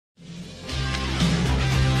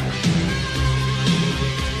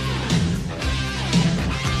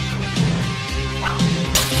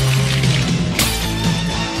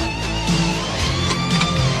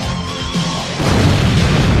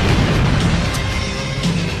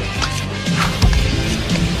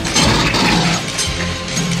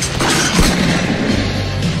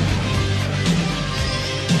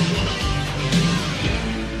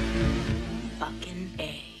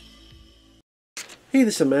Hey,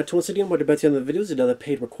 this is Matt once again. What about you on the videos? Another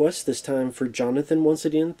paid request, this time for Jonathan once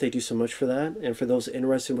again. Thank you so much for that. And for those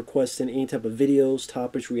interested in requesting any type of videos,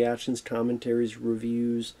 topics, reactions, commentaries,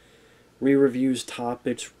 reviews, re-reviews,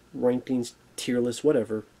 topics, rankings, tier lists,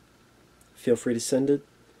 whatever, feel free to send it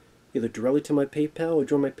either directly to my PayPal or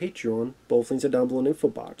join my Patreon. Both links are down below in the info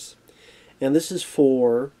box. And this is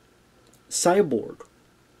for Cyborg,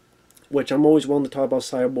 which I'm always willing to talk about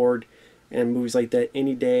Cyborg and movies like that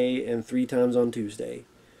any day and 3 times on Tuesday,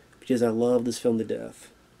 because I love this film to death.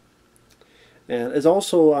 And as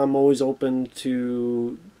also, I'm always open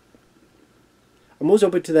to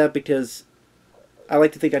that because I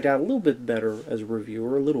like to think I got a little bit better as a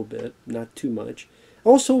reviewer, a little bit, not too much.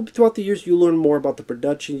 Also, throughout the years, you learn more about the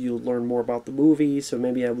production, you learn more about the movie, so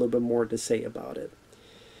maybe I have a little bit more to say about it.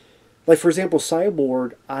 Like, for example,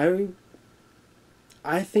 Cyborg,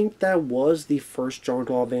 I think that was the first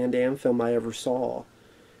Jean-Claude Van Damme film I ever saw.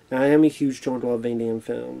 And I am a huge Jean-Claude Van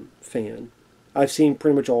Damme fan. I've seen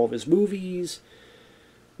pretty much all of his movies.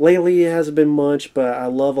 Lately it hasn't been much, but I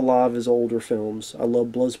love a lot of his older films. I love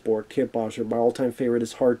Bloodsport, Kickboxer. My all-time favorite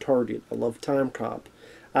is Hard Target. I love Time Cop.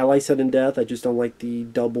 I like Sudden Death. I just don't like the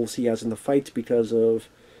doubles he has in the fights because of,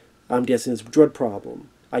 I'm guessing, his drug problem.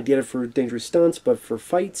 I get it for dangerous stunts, but for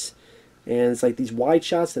fights, and it's like these wide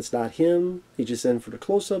shots, that's not him. He's just in for the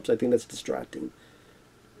close-ups. I think that's distracting.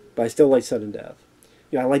 But I still like Sudden Death.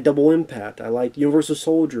 I like Double Impact. I like Universal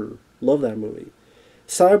Soldier. Love that movie.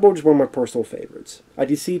 Cyborg is one of my personal favorites. I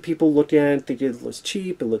do see people look at it, think it looks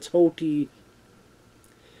cheap, it looks hokey.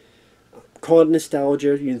 Call it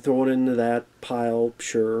nostalgia. You can throw it into that pile,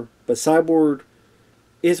 sure. But Cyborg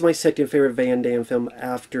is my second favorite Van Damme film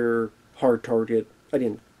after Hard Target.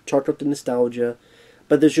 Again, chalk up the nostalgia.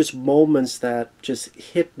 But there's just moments that just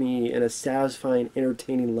hit me in a satisfying,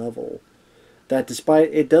 entertaining level. That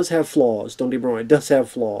despite, it does have flaws, don't get me wrong, it does have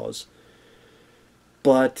flaws.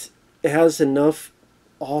 But it has enough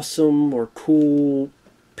awesome or cool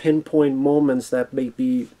pinpoint moments that make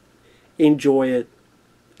me enjoy it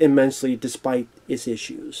immensely despite its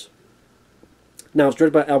issues. Now, it's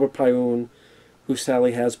directed by Albert Pyun, who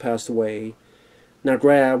sadly has passed away. Now,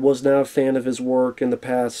 granted, I was not a fan of his work in the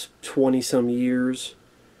past 20-some years.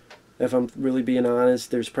 If I'm really being honest,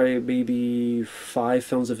 there's probably maybe 5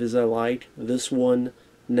 films of his I like. This one,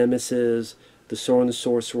 Nemesis, The Sword and the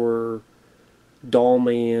Sorcerer, Doll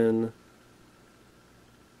Man.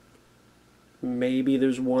 Maybe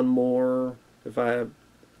there's one more if I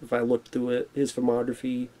look through it. His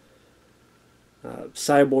filmography.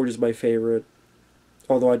 Cyborg is my favorite,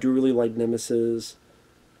 although I do really like Nemesis.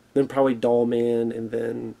 Then probably Doll Man, and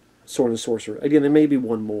then Sword and the Sorcerer. Again, there may be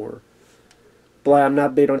one more. But I'm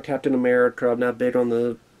not big on Captain America. I'm not big on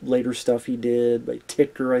the later stuff he did. Like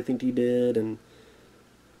Ticker, I think he did. And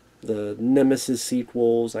the Nemesis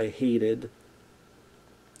sequels, I hated.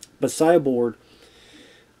 But Cyborg,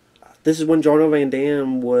 this is when Jean-Claude Van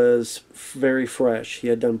Damme was very fresh. He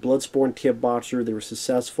had done Bloodsport and Kickboxer. They were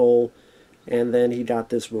successful. And then he got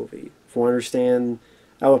this movie. From what I understand,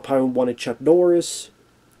 Albert Pyun wanted Chuck Norris,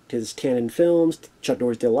 his Tannen films. Chuck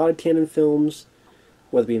Norris did a lot of Tannen films,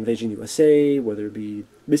 whether it be Invasion USA, whether it be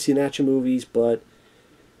missing action movies, but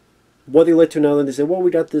what they led to another, they said, well,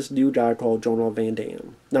 we got this new guy called Jean-Claude Van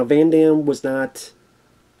Damme. Now, Van Damme was not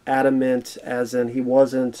adamant, as in he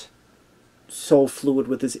wasn't so fluid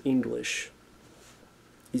with his English.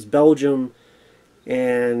 He's Belgium,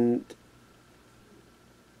 and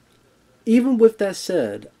even with that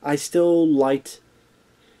said, I still liked,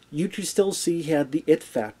 you could still see he had the it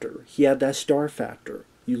factor. He had that star factor.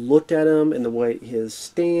 You looked at him and the way his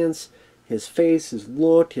stance, his face, his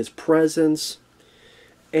look, his presence.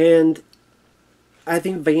 And I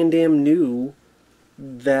think Van Damme knew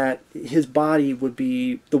that his body would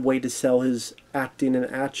be the way to sell his acting and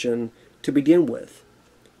action to begin with.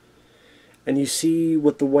 And you see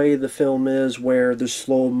with the way the film is, where there's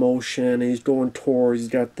slow motion, and he's going towards, he's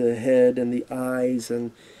got the head and the eyes,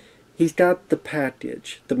 and he's got the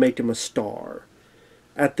package to make him a star.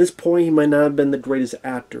 At this point, he might not have been the greatest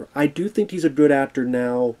actor. I do think he's a good actor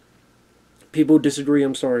now. People disagree,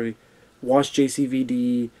 I'm sorry. Watch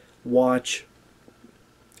JCVD, watch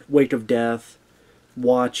Wake of Death,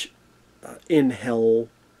 watch In Hell,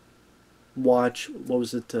 watch, what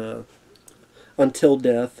was it, Until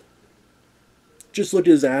Death. Just look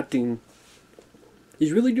at his acting.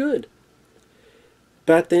 He's really good.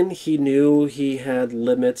 Back then, he knew he had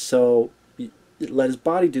limits, so he let his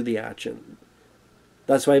body do the action.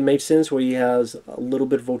 That's why it makes sense where he has a little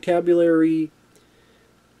bit of vocabulary.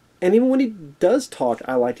 And even when he does talk,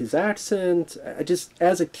 I like his accent. I just,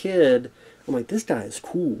 as a kid, I'm like, this guy is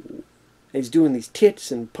cool. And he's doing these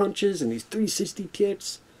kicks and punches and these 360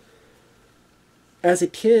 kicks. as a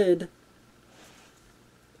kid,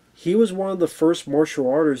 he was one of the first martial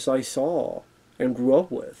artists I saw and grew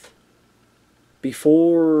up with.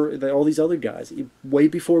 Before all these other guys, way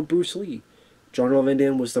before Bruce Lee. Jean-Claude Van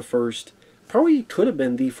Damme was the first, probably could have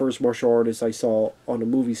been the first martial artist I saw on a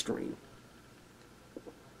movie screen.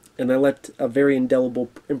 And I left a very indelible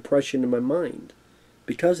impression in my mind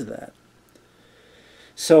because of that.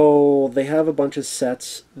 So they have a bunch of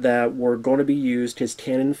sets that were going to be used. His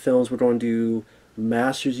canon films were going to do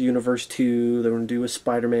Masters Universe 2. They were going to do a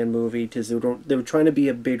Spider-Man movie. Because they were trying to be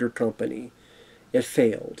a bigger company. It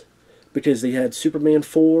failed. Because they had Superman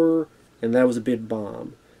 4, and that was a big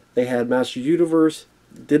bomb. They had Masters Universe,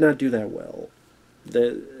 did not do that well.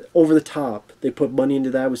 Over the top, they put money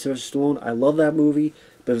into that with Sylvester Stallone. I love that movie,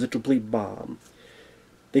 but it was a complete bomb.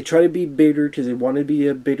 They tried to be bigger because they wanted to be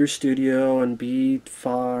a bigger studio and be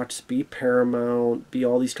Fox, be Paramount, be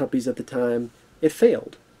all these companies at the time. It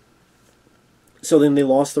failed. So then they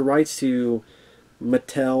lost the rights to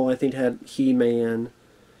Mattel, I think had He-Man,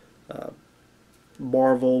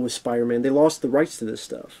 Marvel with Spider-Man. They lost the rights to this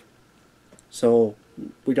stuff. So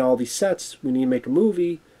we got all these sets. We need to make a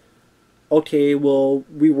movie. Okay, well,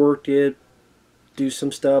 rework it, do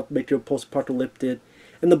some stuff, make it post-apocalyptic.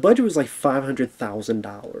 And the budget was like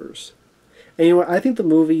 $500,000. Anyway, I think the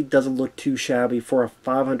movie doesn't look too shabby for a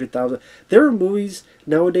 $500,000. There are movies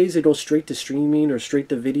nowadays that go straight to streaming or straight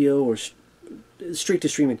to video or straight to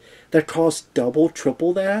streaming that cost double,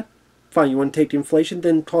 triple that. Fine, you want to take the inflation,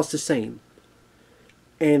 then cost the same.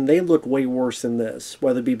 And they look way worse than this,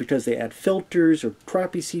 whether it be because they add filters or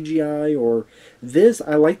crappy CGI or this.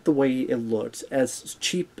 I like the way it looks. As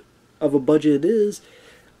cheap of a budget it is,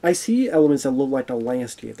 I see elements that look like a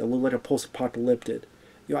landscape, that look like a post-apocalyptic.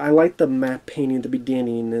 You know, I like the map painting at the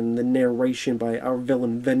beginning and the narration by our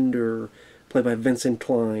villain Vendor, played by Vincent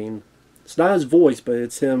Klyn. It's not his voice, but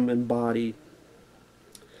it's him embodied.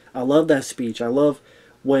 I love that speech. I love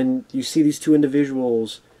when you see these two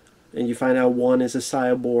individuals and you find out one is a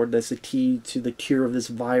cyborg that's the key to the cure of this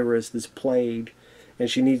virus, this plague, and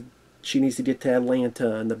she needs to get to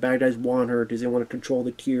Atlanta, and the bad guys want her because they want to control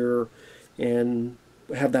the cure and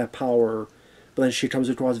have that power. But then she comes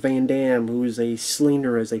across Van Damme, who is a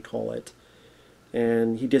slinger, as they call it,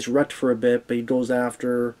 and he gets wrecked for a bit, but he goes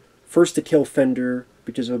after first to kill Fender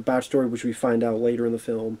because of a backstory which we find out later in the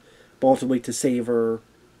film, but ultimately to save her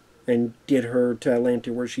and get her to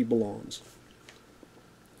Atlanta where she belongs.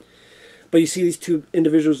 But you see these two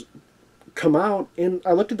individuals come out, and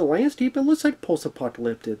I looked at the landscape, it looks like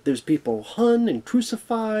post-apocalyptic. There's people hung and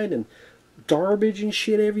crucified and garbage and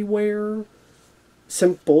shit everywhere.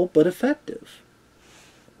 Simple but effective.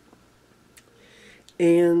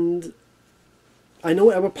 And I know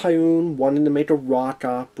Albert Pyun wanted to make a rock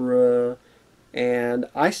opera, and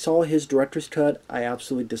I saw his director's cut. I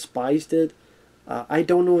absolutely despised it. I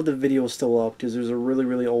don't know if the video is still up, because there's a really,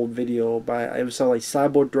 really old video by, I saw like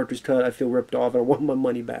Cyborg director's cut. I feel ripped off, and I want my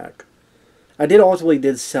money back. I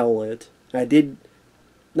ultimately sell it. I did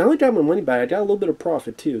not only got my money back, I got a little bit of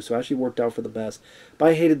profit too, so it actually worked out for the best. But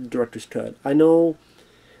I hated the director's cut. I know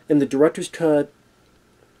in the director's cut,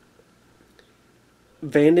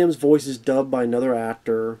 Van Damme's voice is dubbed by another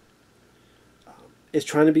actor. It's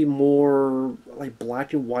trying to be more like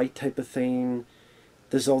black and white type of thing.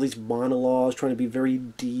 There's all these monologues trying to be very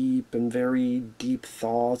deep and very deep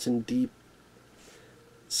thoughts and deep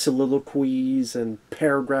soliloquies and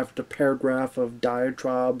paragraph to paragraph of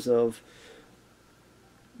diatribes of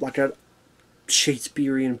like a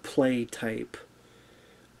Shakespearean play type.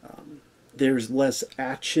 There's less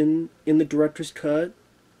action in the director's cut.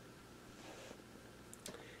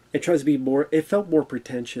 It tries to be more, it felt more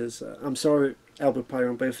pretentious. I'm sorry, Albert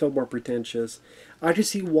Pyun, but it felt more pretentious. I could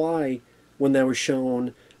see why, when that was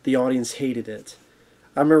shown, the audience hated it.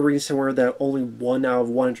 I remember reading somewhere that only 1 out of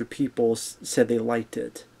 100 people said they liked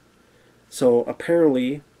it. So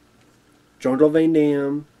apparently, Jean-Claude Van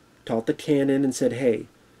Damme taught the canon and said, hey,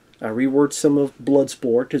 I reworked some of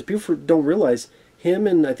Bloodsport, because people don't realize, him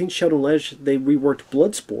and I think Sheldon Ledge, they reworked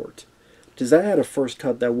Bloodsport, because that had a first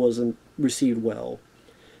cut that wasn't received well.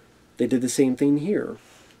 They did the same thing here.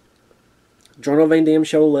 Jean-Claude Van Damme,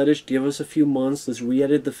 Sheldon Ledge, give us a few months, let's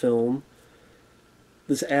re-edit the film.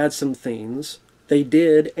 Let's add some things. They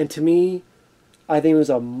did, and to me, I think it was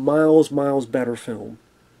a miles better film.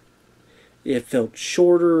 It felt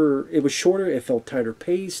shorter, it felt tighter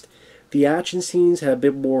paced. The action scenes had a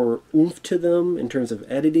bit more oomph to them in terms of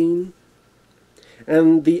editing.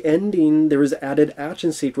 And the ending, there was added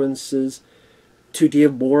action sequences to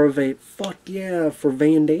give more of a fuck yeah for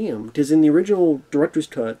Van Damme. Because in the original director's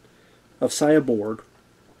cut of Cyborg,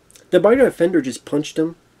 the bad guy Fender just punched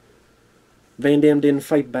him. Van Damme didn't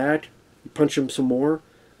fight back. You punch him some more.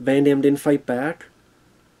 Van Damme didn't fight back.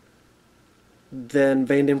 Then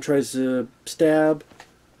Van Damme tries to stab.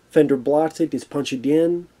 Fender blocks it, gets punched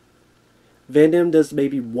again. Van Damme does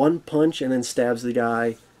maybe one punch and then stabs the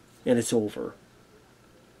guy, and it's over.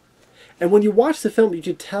 And when you watch the film, you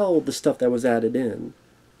can tell the stuff that was added in.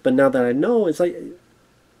 But now that I know, it's like,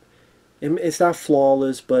 it's not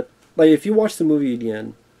flawless, but like if you watch the movie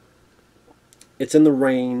again, it's in the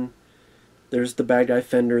rain. There's the bad guy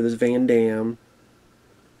Fender. There's Van Damme.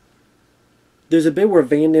 There's a bit where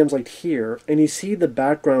Van Damme's like here, and you see the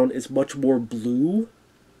background is much more blue.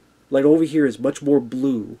 Like over here is much more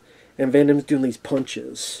blue, and Van Damme's doing these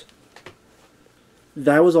punches.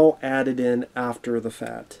 That was all added in after the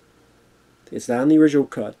fact. It's not in the original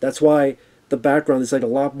cut. That's why the background is like a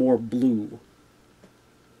lot more blue.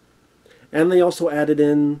 And they also added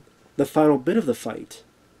in the final bit of the fight,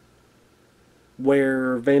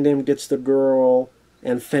 where Van Damme gets the girl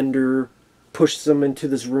and Fender pushes them into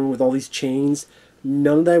this room with all these chains.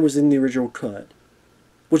 None of that was in the original cut,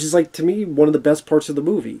 which is like, to me, one of the best parts of the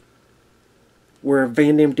movie, where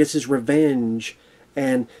Van Damme gets his revenge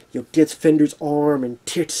and gets Fender's arm and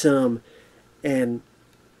kicks him and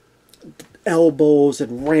elbows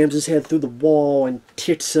and rams his head through the wall and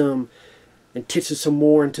kicks him and kicks him some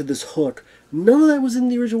more into this hook. None of that was in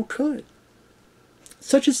the original cut.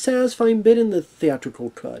 Such a satisfying bit in the theatrical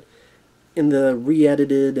cut, in the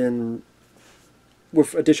re-edited and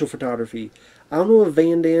with additional photography. I don't know if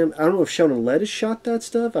Van Damme, I don't know if Sheldon Lettuce shot that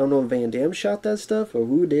stuff. I don't know if Van Damme shot that stuff or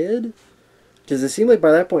who did. Because it seemed like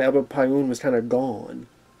by that point Albert Pyun was kind of gone.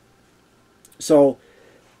 So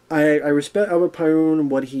I respect Albert Pyun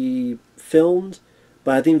and what he filmed,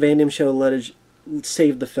 but I think Van Damme, Sheldon Lettuce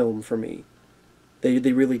saved the film for me. They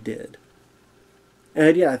really did.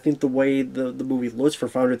 And yeah, I think the way the movie looks for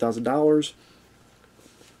 $500,000.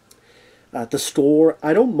 The score,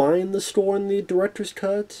 I don't mind the score in the director's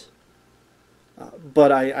cut,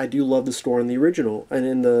 but I do love the score in the original and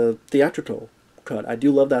in the theatrical cut. I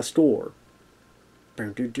do love that score.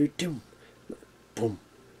 Boom, boom,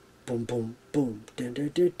 boom, boom.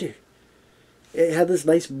 It had this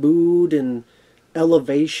nice mood and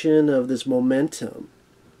elevation of this momentum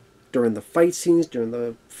during the fight scenes, during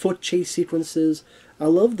the foot chase sequences. I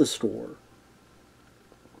love the score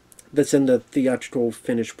that's in the theatrical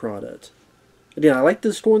finished product. Again, I like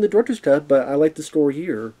the score in the director's cut, but I like the score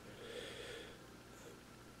here.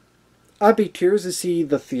 I'd be curious to see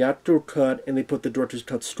the theatrical cut and they put the director's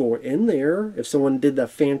cut score in there. If someone did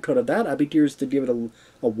that fan cut of that, I'd be curious to give it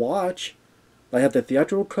a watch. I have the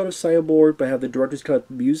theatrical cut of Cyborg, but I have the director's cut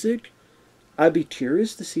music. I'd be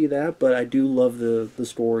curious to see that, but I do love the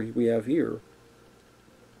score we have here.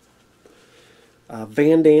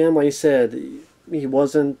 Van Damme, like I said, he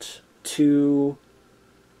wasn't too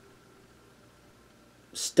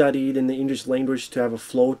studied in the English language to have a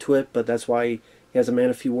flow to it, but that's why he has a man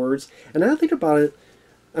of few words. And now I think about it,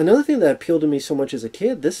 another thing that appealed to me so much as a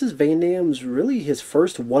kid, this is Van Damme's really his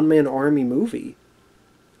first one-man army movie.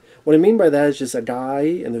 What I mean by that is just a guy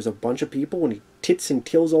and there's a bunch of people and he tits and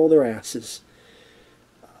kills all their asses.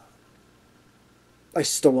 Like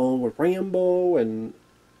Stallone with Rambo, and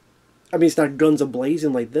I mean, it's not guns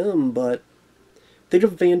a-blazing like them, but think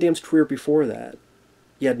of Van Damme's career before that.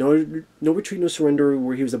 You had No Retreat, No Surrender,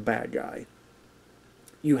 where he was a bad guy.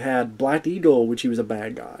 You had Black Eagle, which he was a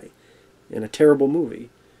bad guy, in a terrible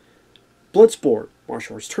movie. Bloodsport,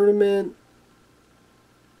 martial arts tournament,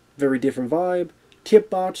 very different vibe.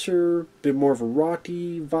 Kickboxer, bit more of a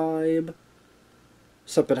Rocky vibe.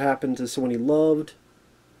 Something happened to someone he loved.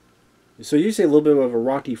 So you say a little bit of a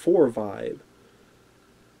Rocky IV vibe,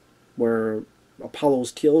 where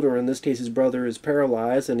Apollo's killed, or in this case his brother is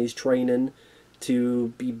paralyzed, and he's training to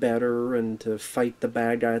be better and to fight the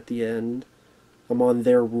bad guy at the end. I'm on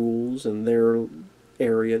their rules and their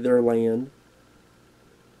area, their land,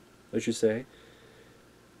 I should say.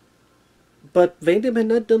 But Van Damme had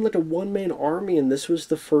not done like a one-man army, and this was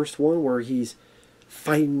the first one where he's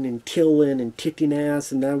fighting and killing and kicking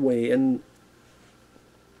ass in that way, and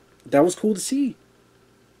that was cool to see.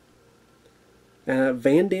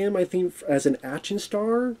 Van Damme, I think, as an action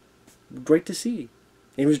star, great to see.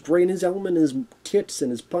 And he was great in his element, in his kicks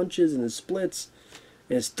and his punches and his splits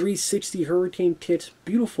and his 360 hurricane kicks.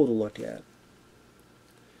 Beautiful to look at.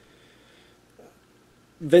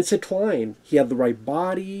 Vincent Klyn, he had the right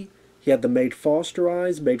body. He had the Meg Foster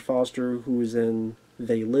eyes. Meg Foster, who was in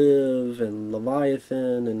They Live and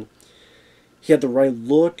Leviathan, and he had the right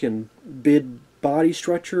look and big body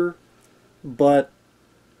structure. But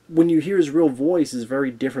when you hear his real voice, it's a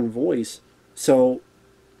very different voice. So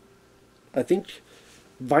I think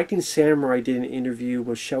Viking Samurai did an interview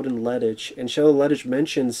with Sheldon Lettich, and Sheldon Lettich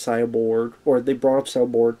mentioned Cyborg, or they brought up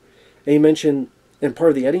Cyborg, and he mentioned, in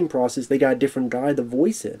part of the editing process, they got a different guy to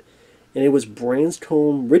voice it, and it was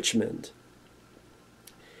Branscombe Richmond.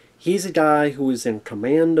 He's a guy who was in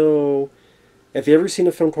Commando. If you ever seen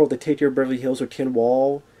a film called The Taker of Beverly Hills or Tin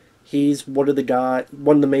Wall, he's one of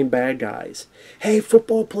the main bad guys. Hey,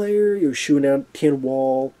 football player, you're shooting out Tin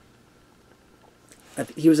Wall.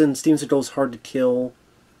 He was in Steven Seagal's Hard to Kill.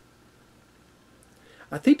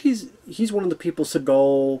 I think he's one of the people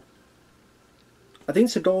Seagal. I think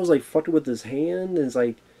Seagal's like fucking with his hand and is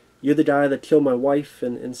like, you're the guy that killed my wife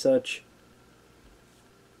and such.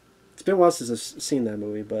 It's been a while since I've seen that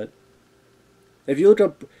movie, but if you look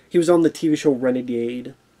up, he was on the TV show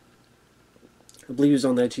Renegade. I believe he was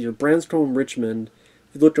on that TV show. Branscombe Richmond.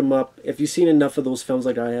 If you look him up, if you've seen enough of those films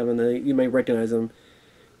like I have, and you may recognize him,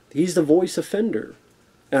 he's the voice of Fender.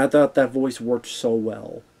 And I thought that voice worked so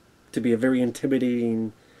well to be a very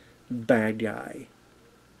intimidating bad guy.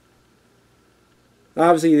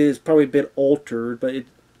 Obviously, it is probably a bit altered, but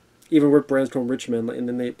even with Branscombe Richmond, and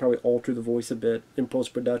then they probably alter the voice a bit in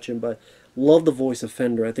post-production, but love the voice of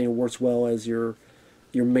Fender. I think it works well as your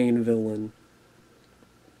main villain.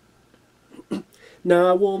 Now,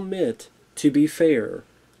 I will admit, to be fair,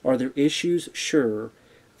 are there issues? Sure.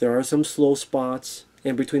 There are some slow spots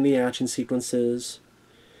in between the action sequences.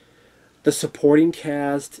 The supporting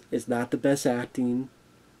cast is not the best acting.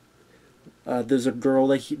 There's a girl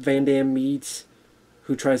that Van Damme meets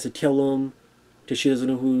who tries to kill him because she doesn't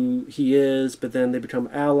know who he is, but then they become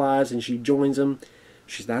allies and she joins him.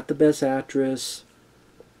 She's not the best actress.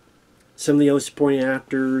 Some of the other supporting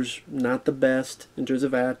actors, not the best in terms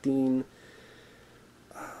of acting.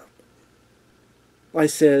 Like I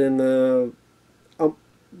said, in the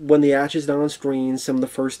when the action's not on screen, some of the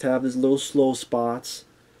first half there's little slow spots.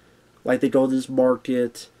 Like they go to this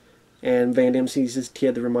market and Van Damme sees this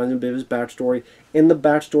kid that reminds him a bit of his backstory. In the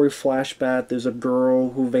backstory flashback, there's a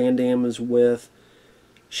girl who Van Damme is with.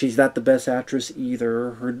 She's not the best actress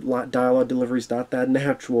either. Her dialogue delivery is not that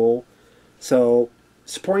natural. So,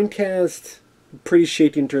 supporting cast, pretty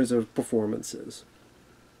shaky in terms of performances.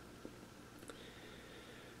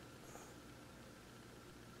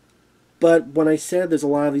 But when I said there's a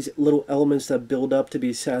lot of these little elements that build up to be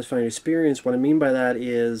a satisfying experience, what I mean by that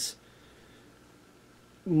is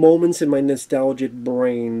moments in my nostalgic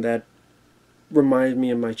brain that remind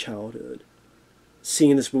me of my childhood.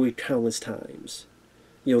 Seeing this movie countless times.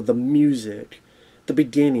 You know, the music, the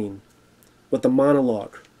beginning, with the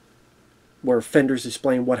monologue, where Fender's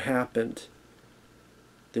explain what happened.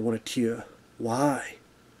 They want to cure. Why?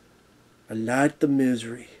 I like the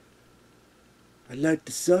misery. I like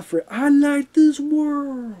the suffering. I like this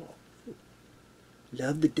world.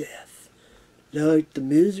 Love the death. Like the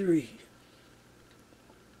misery.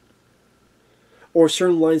 Or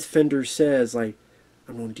certain lines Fender says, like,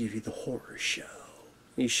 I'm going to give you the horror show.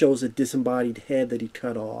 And he shows a disembodied head that he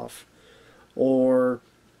cut off. Or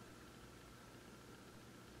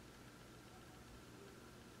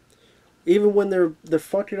even when they're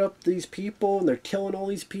fucking up these people and they're killing all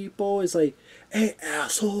these people, it's like, hey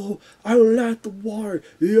asshole, I don't like the water.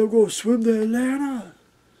 You're going to swim to Atlanta.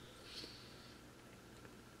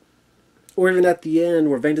 Or even at the end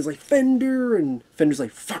where Vanda's like, Fender, and Fender's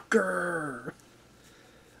like, fucker.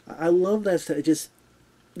 I love that stuff. It just,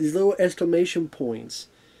 these little exclamation points.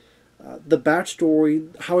 The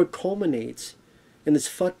backstory, how it culminates in this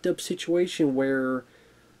fucked up situation where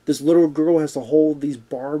this little girl has to hold these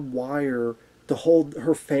barbed wire to hold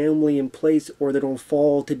her family in place, or they don't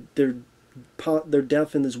fall to their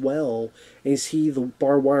death in this well. And you see the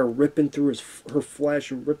barbed wire ripping through her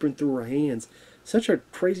flesh and ripping through her hands. Such a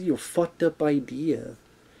crazy or fucked up idea.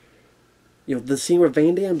 You know, the scene where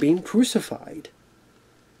Van Damme being crucified.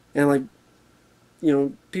 And like, you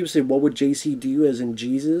know, people say, what would JC do as in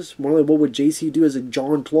Jesus? More like, what would JC do as in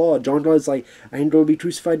Jean-Claude? Jean-Claude's like, I ain't going to be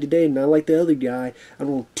crucified today, not like the other guy. I'm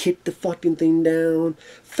going to kick the fucking thing down.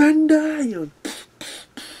 Fender! You know,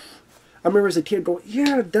 I remember as a kid going,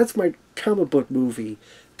 yeah, that's my comic book movie.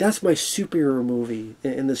 That's my superhero movie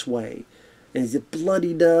in this way. And he's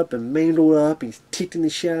bloodied up and mangled up. And he's kicked in the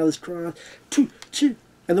shit out of his cross.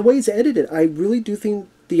 And the way it's edited, I really do think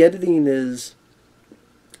the editing is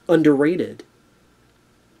underrated.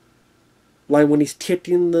 Like when he's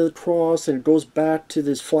kicking the cross and it goes back to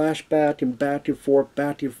this flashback and back and forth,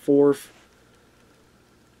 back and forth.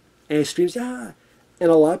 And he screams, ah!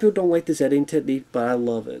 And a lot of people don't like this editing technique, but I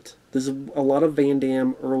love it. There's a lot of Van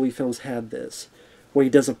Damme early films had this. Where he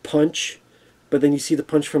does a punch, but then you see the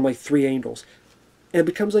punch from like 3 angles. And it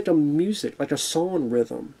becomes like a music, like a song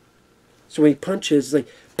rhythm. So when he punches, it's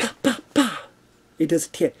like, pa, pa, pa. He does a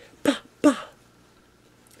tit. Pa, pa.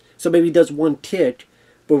 So maybe he does one tit,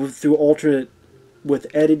 but through alternate, with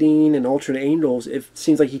editing and alternate angles, it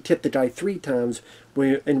seems like he tipped the guy 3 times,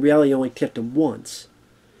 when in reality he only tipped him once.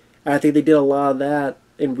 And I think they did a lot of that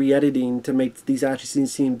in re-editing to make these action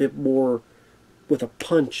scenes seem a bit more with a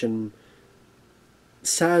punch and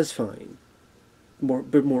satisfying, a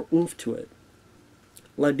bit more oomph to it.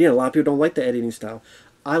 Like, yeah, a lot of people don't like the editing style.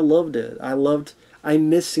 I loved it. I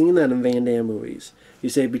miss seeing that in Van Damme movies. You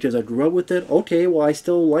say because I grew up with it. Okay, well I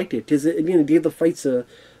still liked it because again it gave the fights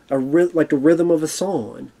like a rhythm of a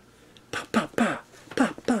song. Pa pa pa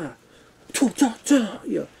pa pa, cha cha cha.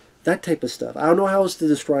 Yeah, that type of stuff. I don't know how else to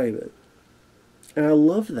describe it. And I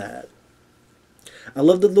love that. I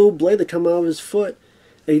love the little blade that come out of his foot.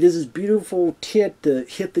 And he does this beautiful tit to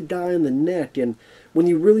hit the guy in the neck. And when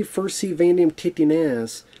you really first see Van Damme kicking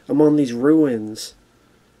ass among these ruins,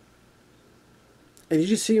 and you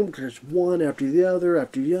just see him just one after the other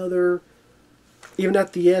after the other. Even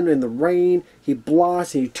at the end in the rain, he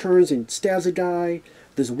blasts and he turns and stabs a guy.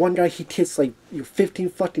 There's one guy he hits like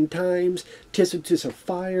 15 fucking times, hits him to some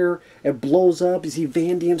fire, and blows up. You see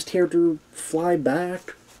Van Damme's character fly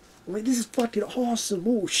back. I'm like, this is fucking awesome.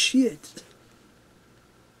 Oh shit.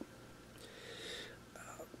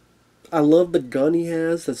 I love the gun he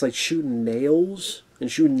has that's like shooting nails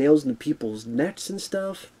into people's necks and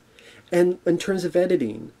stuff. And in terms of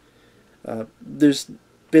editing, there's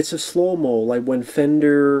bits of slow-mo, like when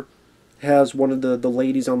Fender has one of the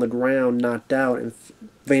ladies on the ground knocked out and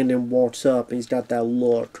Van Damme walks up and he's got that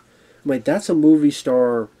look. I'm like, that's a movie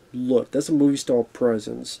star look. That's a movie star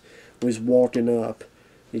presence. When he's walking up,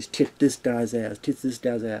 he's kicked this guy's ass, kicked this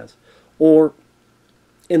guy's ass. Or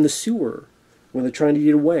in the sewer, when they're trying to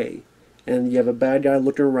get away, and you have a bad guy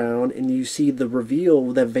looking around, and you see the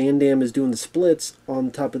reveal that Van Damme is doing the splits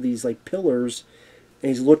on top of these like pillars, and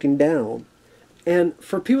he's looking down. And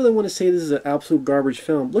for people that want to say this is an absolute garbage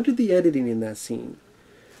film, look at the editing in that scene,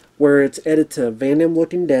 where it's edited to Van Damme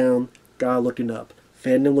looking down, guy looking up,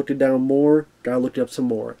 Van Damme looking down more, guy looking up some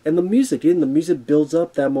more, and the music builds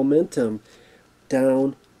up that momentum.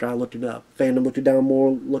 Down, guy looking up, Van Damme looking down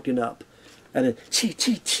more, looking up, and then chi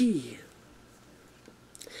chi chi.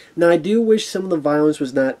 Now, I do wish some of the violence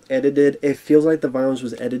was not edited. It feels like the violence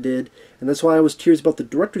was edited. And that's why I was curious about the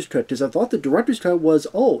director's cut. Because I thought the director's cut was,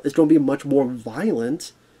 oh, it's going to be much more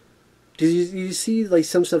violent. Because you see, like,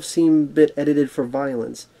 some stuff seem a bit edited for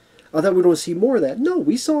violence. I thought we were going to see more of that. No,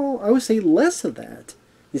 we saw, I would say, less of that.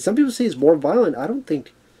 And some people say it's more violent. I don't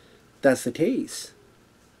think that's the case.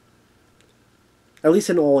 At least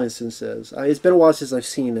in all instances. It's been a while since I've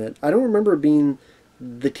seen it. I don't remember it being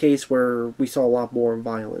the case where we saw a lot more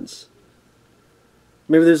violence.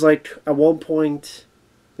 Maybe there's like at one point,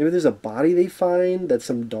 maybe there's a body they find that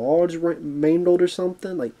some dogs mangled or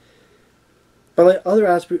something. Like, but like other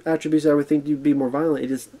attributes I would think you'd be more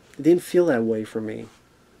violent. It didn't feel that way for me.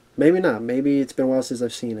 Maybe not. Maybe it's been a while since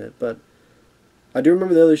I've seen it, but I do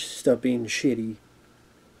remember the other stuff being shitty.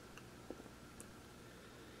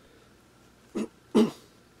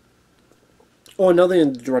 Oh, another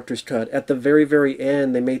in the director's cut. At the very, very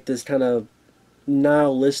end, they make this kind of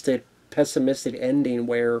nihilistic, pessimistic ending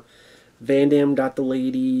where Van Damme got the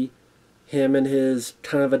lady, him and his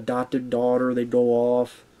kind of adopted daughter, they go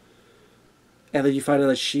off. And then you find out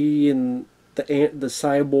that she and the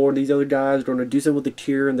Cyborg, these other guys, are going to do something with the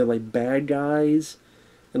cure, and they're like bad guys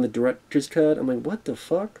in the director's cut. I'm like, what the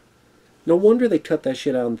fuck? No wonder they cut that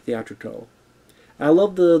shit out in the theatrical. I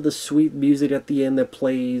love the sweet music at the end that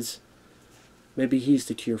plays. Maybe he's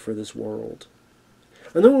the cure for this world.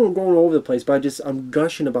 I know I'm going all over the place, but I'm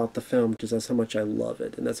gushing about the film because that's how much I love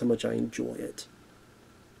it, and that's how much I enjoy it.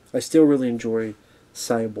 I still really enjoy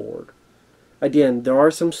Cyborg. Again, there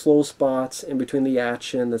are some slow spots in between the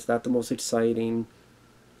action that's not the most exciting.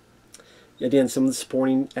 Again, some of the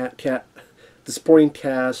supporting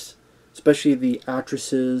cast, especially the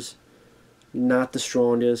actresses, not the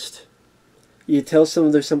strongest. You tell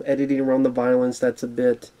there's some editing around the violence that's a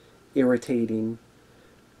bit irritating,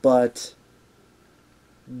 but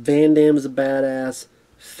Van Damme's a badass.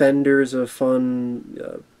 Fender's a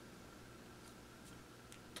fun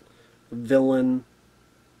villain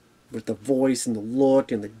with the voice and the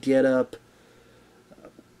look and the get-up.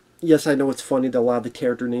 Yes, I know it's funny that a lot of the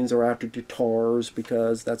character names are after guitars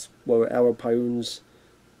because that's what Albert Pyun's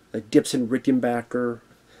Gibson Rickenbacker.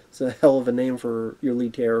 It's a hell of a name for your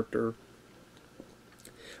lead character.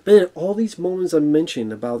 But then all these moments I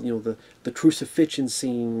mentioned about, the crucifixion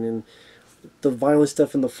scene and the violent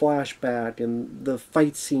stuff in the flashback and the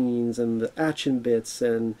fight scenes and the action bits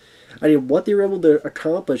and what they were able to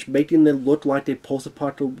accomplish, making them look like a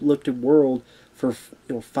post-apocalyptic world for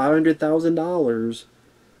 $500,000,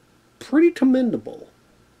 pretty commendable.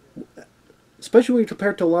 Especially when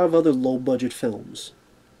compared to a lot of other low budget films.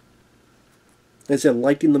 Like I said,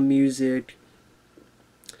 liking the music,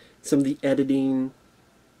 some of the editing,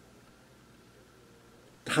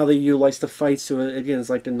 how they utilize the fights. So again, it's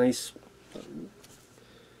like a nice.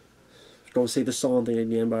 Don't say the song thing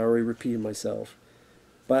again, but I already repeated myself.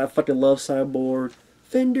 But I fucking love Cyborg,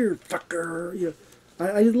 Fender fucker. Yeah,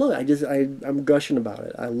 I love it. I'm gushing about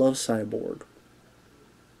it. I love Cyborg.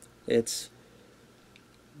 It's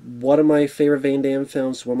one of my favorite Van Damme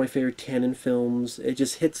films. One of my favorite Cannon films. It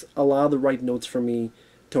just hits a lot of the right notes for me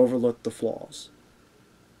to overlook the flaws.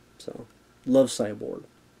 So, love Cyborg.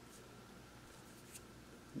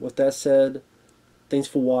 With that said, thanks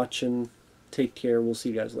for watching. Take care. We'll see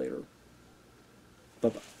you guys later.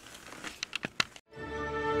 Bye-bye.